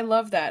 Yeah, no, I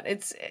love that.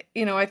 It's,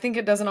 I think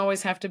it doesn't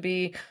always have to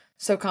be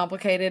so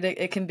complicated.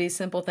 It can be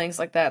simple things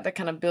like that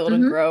kind of build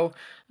and grow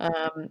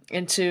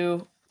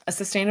into a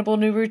sustainable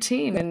new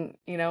routine. And,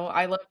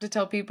 I love to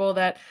tell people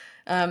that,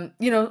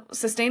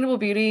 sustainable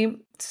beauty,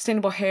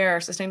 sustainable hair,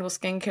 sustainable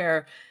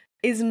skincare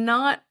is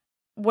not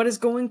what is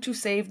going to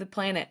save the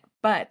planet,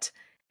 but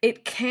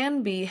it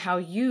can be how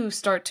you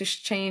start to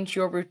change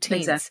your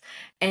routines. Exactly.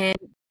 And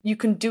you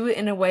can do it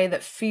in a way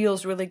that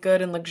feels really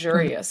good and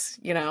luxurious,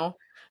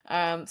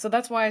 So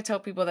that's why I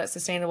tell people that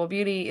sustainable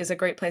beauty is a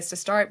great place to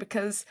start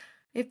because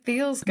it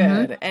feels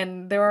good.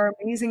 And there are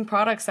amazing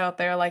products out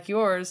there like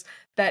yours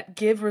that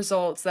give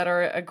results that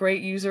are a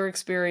great user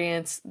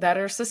experience that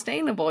are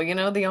sustainable.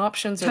 The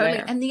options are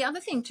there. And the other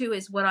thing too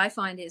is what I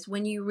find is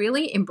when you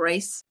really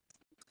embrace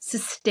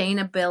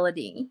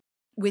sustainability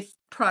with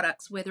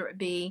products, whether it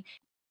be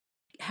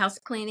house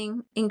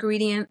cleaning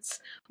ingredients,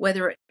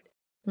 whether it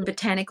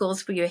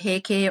botanicals for your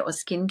hair care or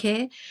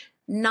skincare,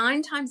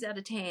 9 times out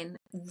of 10,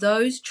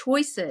 those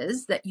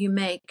choices that you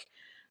make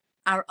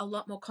are a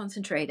lot more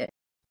concentrated.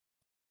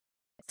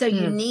 So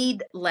you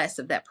need less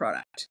of that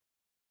product.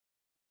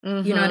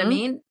 You know what I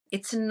mean?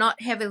 It's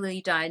not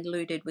heavily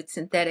diluted with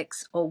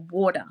synthetics or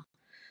water.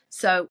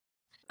 So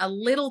a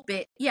little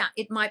bit, yeah,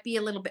 it might be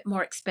a little bit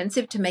more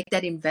expensive to make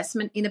that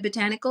investment in a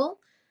botanical,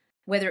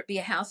 whether it be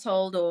a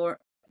household or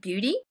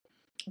beauty.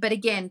 But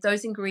again,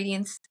 those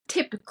ingredients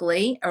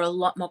typically are a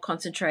lot more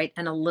concentrate,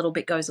 and a little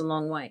bit goes a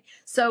long way.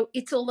 So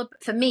it's all,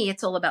 for me,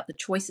 it's all about the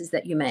choices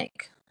that you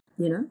make,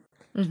 you know?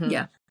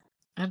 Yeah.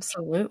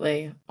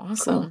 Absolutely.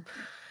 Awesome. Cool.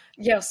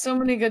 Yeah, so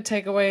many good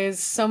takeaways,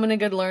 so many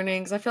good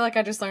learnings. I feel like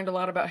I just learned a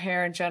lot about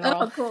hair in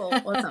general. Oh, cool.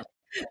 Awesome.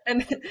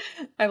 And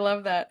I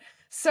love that.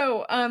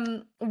 So,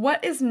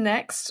 what is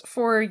next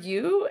for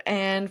you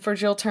and for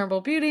Jill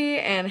Turnbull Beauty,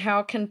 and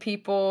how can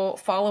people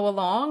follow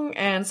along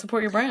and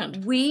support your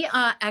brand? We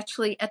are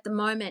actually at the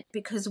moment,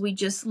 because we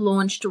just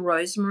launched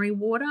rosemary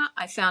water.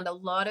 I found a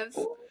lot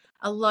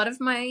of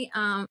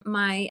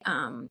my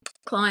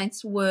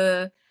clients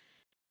were,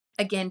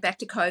 again, back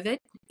to COVID,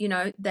 you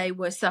know, they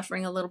were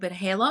suffering a little bit of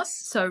hair loss.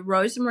 So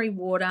rosemary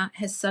water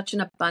has such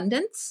an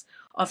abundance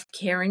of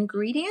care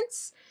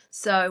ingredients.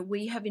 So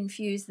we have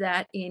infused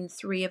that in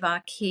 3 of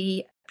our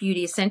key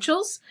beauty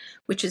essentials,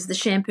 which is the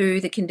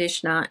shampoo, the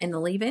conditioner, and the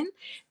leave-in.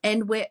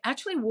 And we're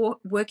actually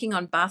working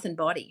on bath and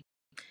body,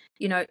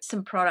 you know,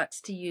 some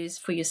products to use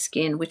for your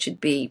skin, which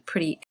would be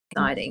pretty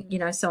exciting, you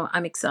know, so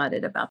I'm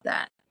excited about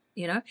that.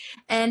 You know,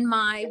 and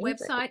my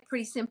website,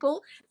 pretty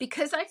simple,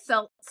 because I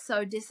felt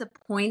so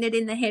disappointed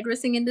in the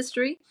hairdressing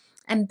industry,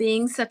 and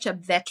being such a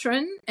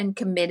veteran and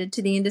committed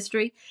to the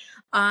industry,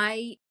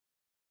 I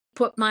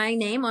put my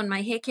name on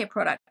my hair care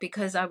product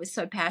because I was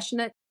so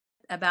passionate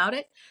about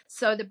it.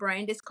 So the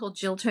brand is called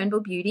Jill Turnbull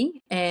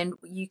Beauty, and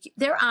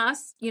there are,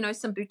 you know,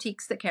 some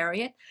boutiques that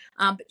carry it,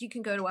 but you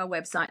can go to our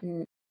website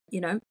and,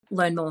 you know,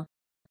 learn more.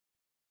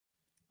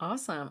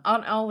 Awesome.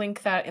 I'll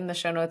link that in the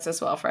show notes as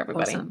well for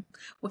everybody. Awesome.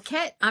 Well,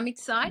 Kat, I'm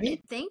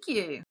excited. Thank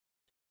you.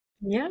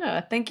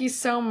 Yeah, thank you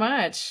so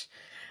much.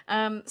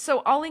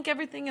 So I'll link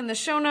everything in the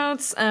show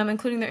notes,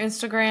 including their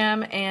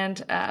Instagram and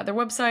their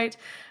website.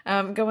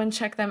 Go and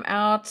check them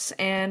out,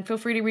 and feel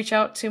free to reach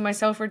out to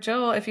myself or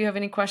Jill if you have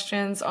any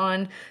questions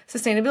on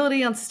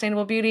sustainability, on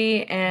sustainable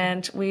beauty,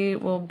 and we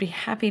will be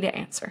happy to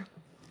answer.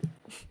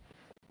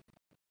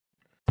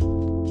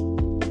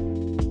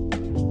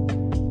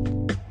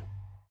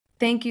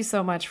 Thank you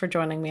so much for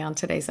joining me on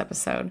today's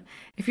episode.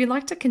 If you'd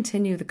like to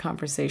continue the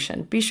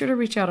conversation, be sure to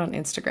reach out on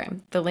Instagram.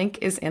 The link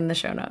is in the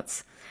show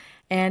notes.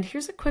 And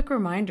here's a quick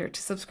reminder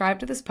to subscribe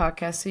to this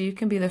podcast so you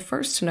can be the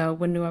first to know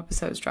when new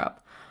episodes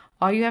drop.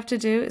 All you have to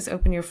do is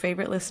open your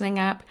favorite listening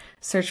app,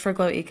 search for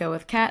Glow Eco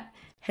with Kat,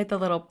 hit the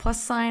little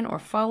plus sign or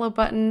follow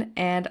button,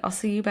 and I'll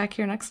see you back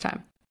here next time.